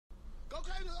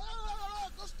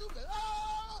stupid.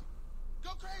 Go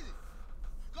crazy.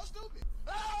 Go stupid.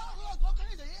 Go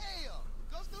crazy. Yeah.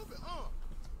 Go stupid.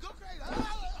 Go crazy. Go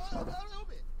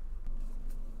stupid.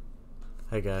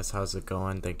 Hey guys, how's it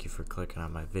going? Thank you for clicking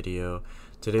on my video.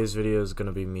 Today's video is going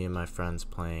to be me and my friends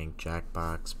playing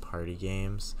Jackbox party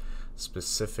games.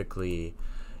 Specifically,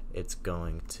 it's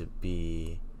going to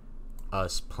be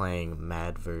us playing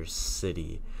Madverse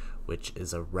City, which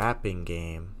is a rapping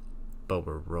game, but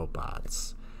we're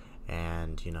robots.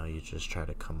 And, you know, you just try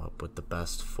to come up with the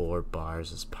best 4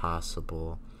 bars as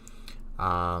possible.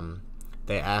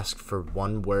 They ask for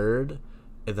one word,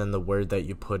 and then the word that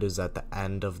you put is at the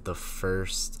end of the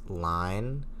first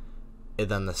line, and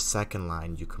then the second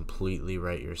line you completely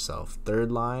write yourself.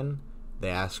 Third line, they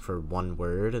ask for one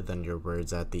word, and then your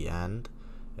word's at the end,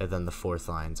 and then the fourth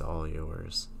line's all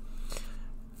yours.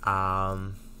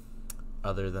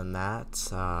 Other than that,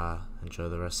 enjoy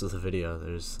the rest of the video.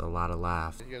 There's a lot of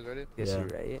laughs. You guys ready? Yes, Yeah. you're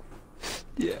right.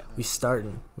 Yeah. We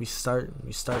starting.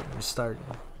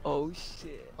 Oh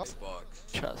shit.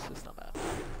 Jackbox. Trust is not bad.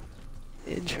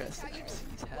 Interesting. MC's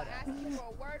We'll head ask you for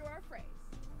a word or a phrase.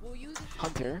 We'll use it to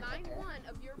Hunter. line one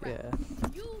of your Yeah. rap.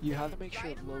 You have to make sure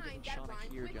write a Logan line and that Shauna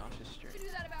rhymes hear with Josh's You string. do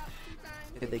that about 2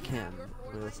 times. If they can. Your 4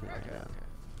 We're lines listening right perfect. now.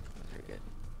 That's very good.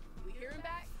 We hear him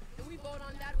back, and we vote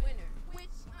on that winner, which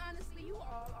honestly you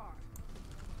all are.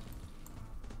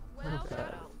 Well,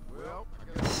 Well, I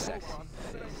got a Sexy robot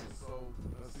face. singing, so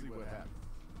let's see what happens.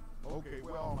 Okay,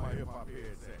 where all my hip hop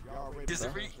heads at? Y'all ready? Does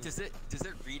it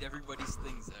read everybody's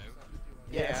things though?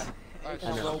 Yeah. It's I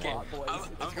a know. robot Okay, voice.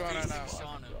 I'm going on facing now?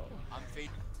 Shauna. I'm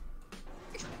facing.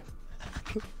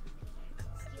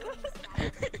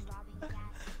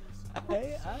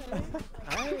 Hey, that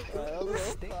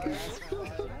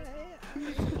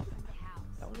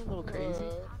was a little crazy.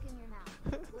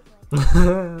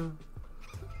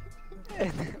 Okay.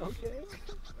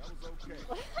 That was okay.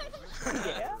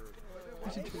 Yeah. We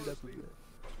should turn it up a bit.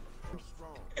 I'm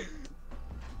strong.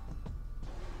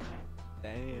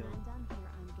 Damn.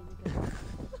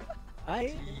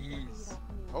 Jeez.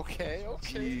 Okay.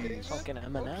 Jeez. Fucking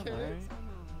Eminem, Okay. alright?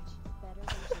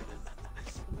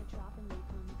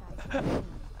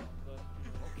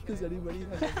 Does anybody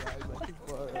have a ride like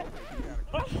Time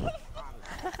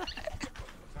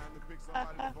to pick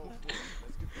somebody to vote for.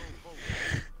 Let's get those votes.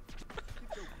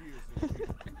 Get your gears in gear.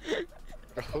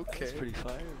 That's Okay. pretty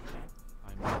fire.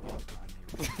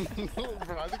 No,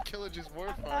 bro, I think Killer just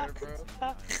more fire, bro.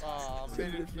 Aw,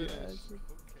 made it finish.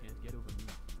 Can't get over me.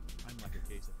 I'm like a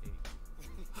case of hate.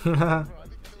 Bro, I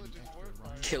think Killer just more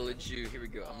fire. Killer Jew, here we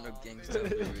go. I'm no gangsta, I'm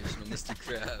the original Mr.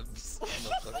 Krabs. I'm a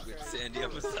fuck with Sandy,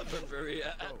 I'm a suburban.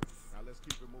 Now let's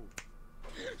keep it moving.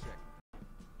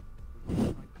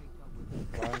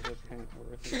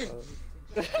 Check.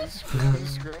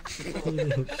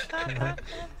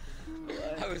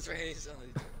 I was raised on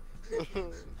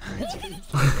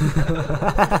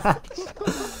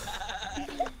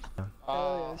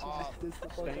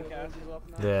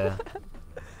Yeah.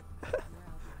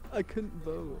 I couldn't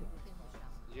vote.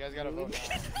 You guys gotta vote now.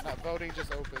 Not voting,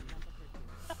 just open.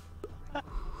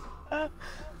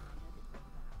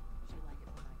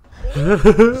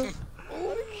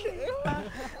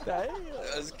 That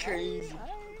was crazy.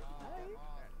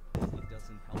 It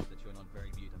doesn't help that you're not very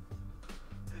beautiful.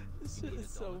 This You shit need a is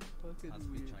so dollar. fucking Ask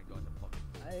which weird. I got in the pocket.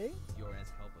 Hey? You're as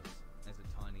helpless as a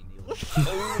tiny needle. A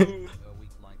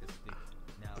weak like a stick.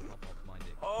 Now hop off my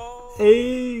dick. Oh.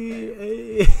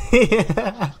 Hey.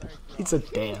 He's a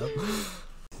damn.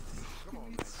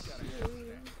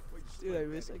 Dude, I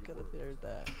wish I could have heard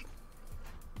that.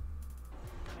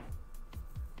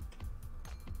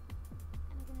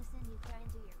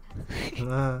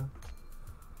 Nah.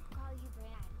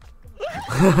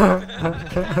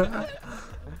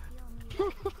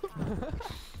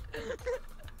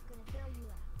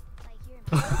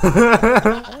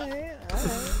 Hey, alright.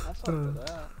 I fucked with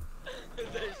that.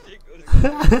 That shit goes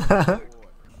Let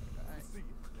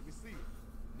me see it.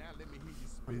 Now let me hear you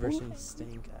I'm spit. versing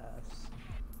stink ass.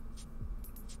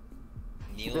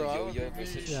 Neil Bro, I Yo don't Yo think we-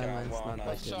 versus Yeah, mine's not Shawana. that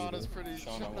good Shauna's either. pretty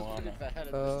Shauna bad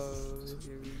at Oh, this.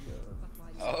 here we go.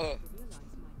 Oh.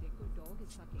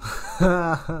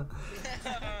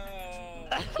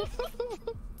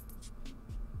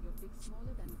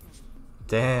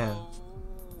 Damn.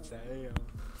 Damn.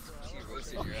 She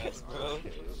roasted your ass, bro.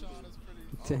 Shauna's pretty.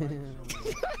 Damn.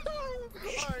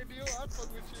 Alright, Neil, I fuck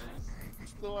with you.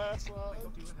 Little ass wild.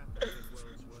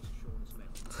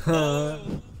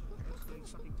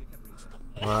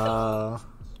 Wow.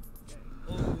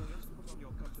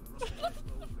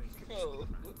 Oh.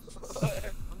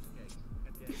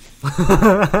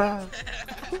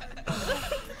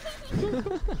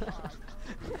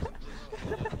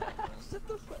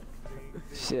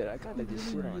 Shit, I kinda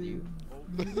just shit on you.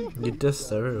 You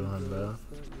dissed everyone, bro.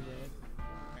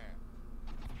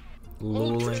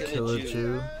 Lul and Killer Jew.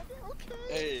 Killer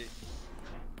Hey.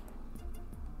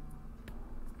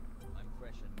 I'm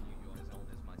fresh and new, you're as old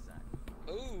as my sack.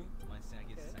 Ooh. My sack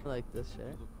is I like this shit. You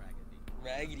look raggedy.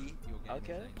 Raggedy. Your game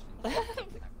Okay. is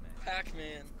ancient. Pac-Man.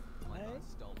 Pac-Man. Like I Hey.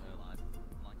 stole her life.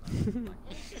 Like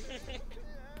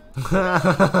I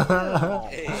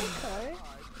Hey. Okay.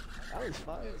 That was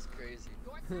fun. That was crazy.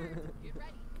 Your turn. Get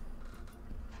ready.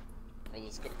 Oh,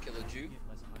 let's go Killer Jew. get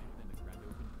less hype than the grand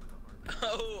opening of the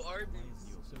Oh, Arby's.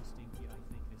 So stinky, I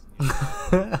think this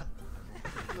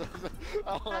I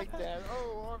like that.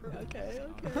 Oh, Arby's. Okay,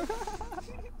 okay.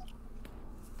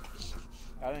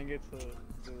 I didn't get to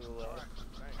do the last.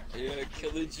 Yeah,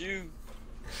 Killer Jew.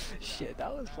 Shit,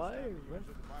 that was fire, bro.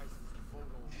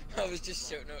 I was just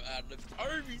shouting out of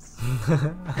Arby's.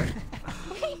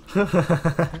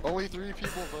 Only 3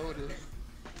 people voted.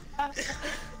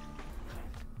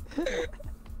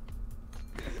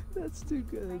 That's too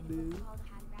good, dude.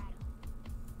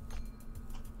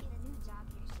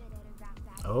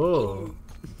 Oh.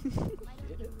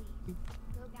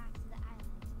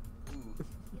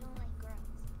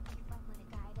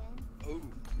 Ooh.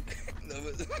 That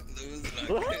was not good.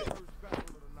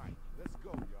 Let's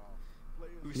go, y'all.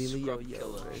 Players Who's Neely Scrub Yo-Yo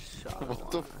Killer? versus Shot. What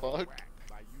the fuck?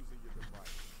 by using your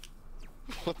device.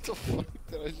 What the fuck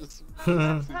did I just...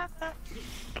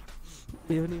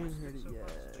 We haven't even heard it yet.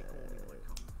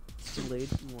 It's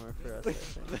delayed more for us, I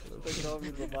think. Look at all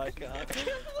the mic on.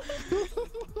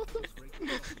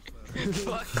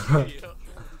 Fuck you.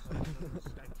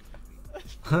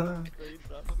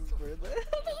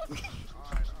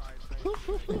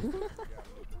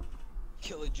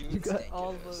 Killer Jew. You got Stank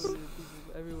all ass. voted.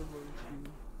 Everyone voted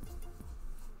you.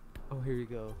 Oh, here we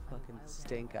go. Fucking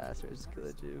stank ass versus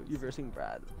Killer Jew. You versing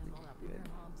Brad.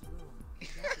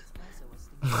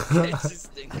 Good. It's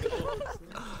just stink.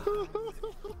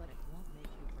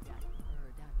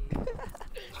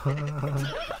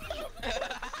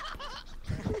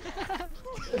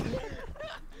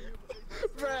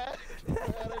 Brad, I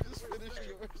just finished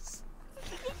yours.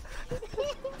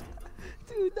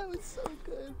 Dude, that was so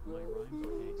good, My bro. rhymes are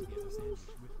made to get a sandwich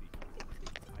with the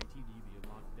ITD be a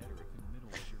lot better if in the middle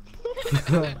was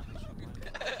your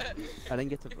I didn't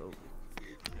get to vote.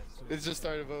 It just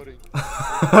started voting.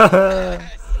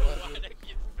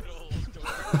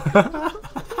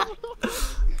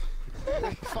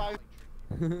 Five.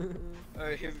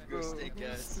 Alright, here we go, steak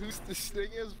ass. Who's the sting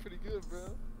is pretty good, bro.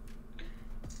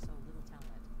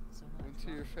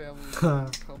 Into your family.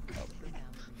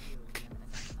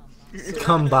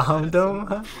 Come bomb them?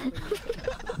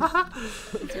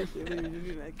 What's your favorite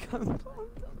internet compound?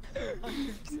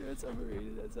 That's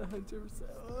overrated. That's 100%.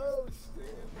 Oh,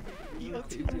 shit. Yo,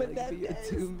 2 bananas.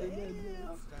 2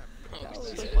 bananas. That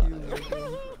was shit. fun.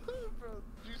 Bro,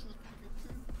 juice is fucking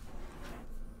too.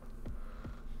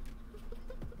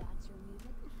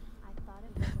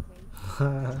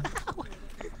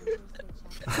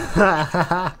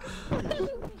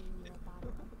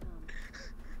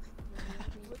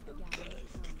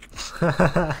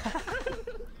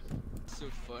 So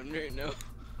fun right now.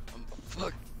 I'm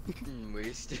fucking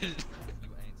wasted. You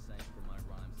ain't safe for my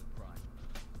rhymes of pride.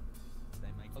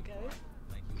 They make Okay. you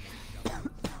cry, make you want to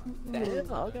jump.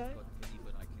 Damn, okay. Got pity,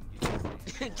 but I can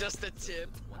give you a Just a tip.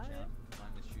 watch out,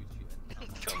 time to shoot you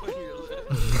and Come on your lips.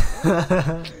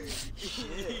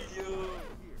 Yo.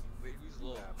 Wait, who's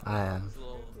low? I am. Who's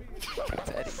low?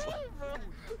 Teddy.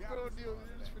 Bro, Neil,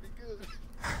 you're just pretty good.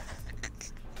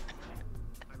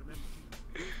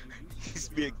 He's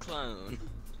be a clown.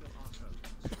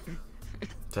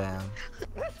 Damn.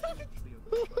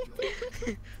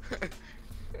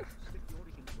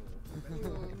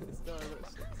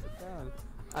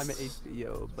 I'm an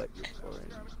HBO, but you're foreign.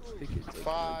 The kids are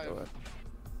 5. foreign.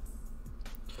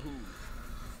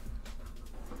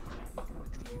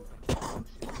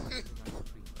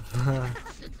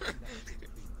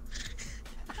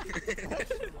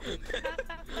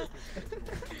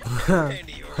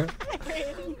 Randy or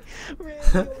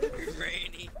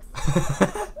Rainy.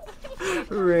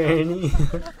 Rainy.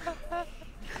 Time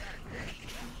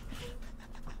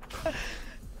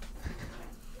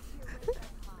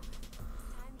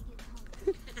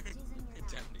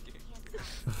to get.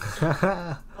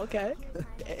 Okay.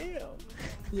 Damn.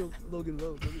 Yo, Logan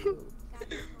vote.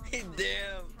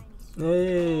 Damn.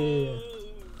 Hey.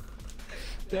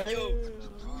 Yo, who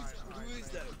is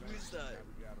that? Who is that?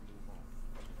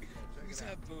 Who's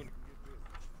that phone?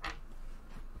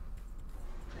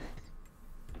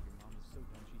 Your mom is so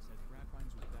dumb she said rap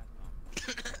rhymes with that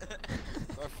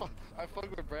I fuck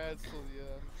with Brad till the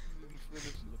end. He didn't finish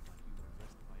it. look like you were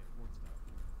arrested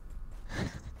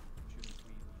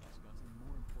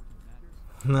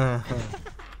I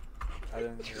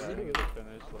didn't finish,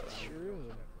 but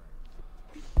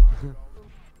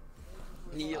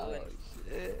Healing.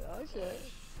 shit. Oh shit.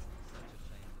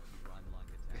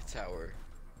 A tower.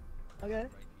 Okay.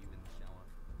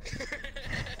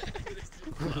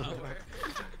 Flower.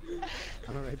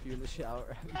 I'm gonna rape you in the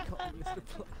shower. You call me Mr.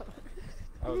 Flower.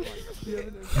 Oh my You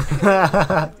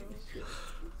haven't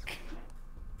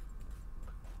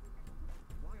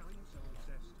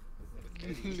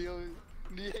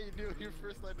Neil, your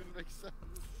first line didn't make sense.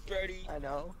 Brody. I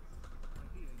know.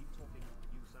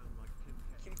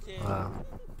 Kim Kim. Wow.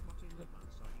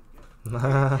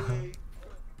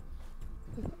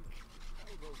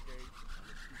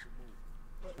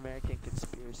 American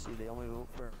conspiracy. They only vote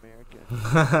for American.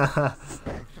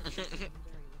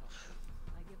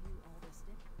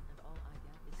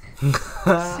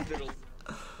 Fiddle.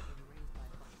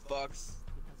 Fox.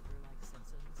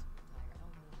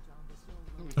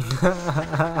 Bro,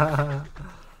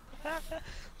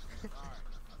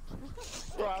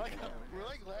 we're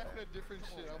like laughing at different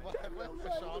shit. I'm laughing at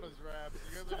Mashana's raps.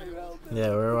 You guys are Yeah,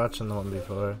 we were watching the one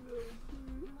before.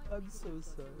 I'm so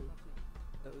sorry.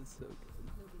 That was so good.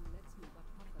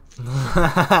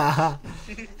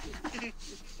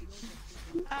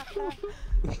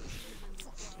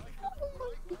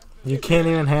 You can't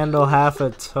even handle half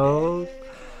a toad?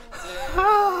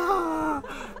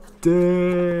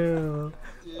 Damn.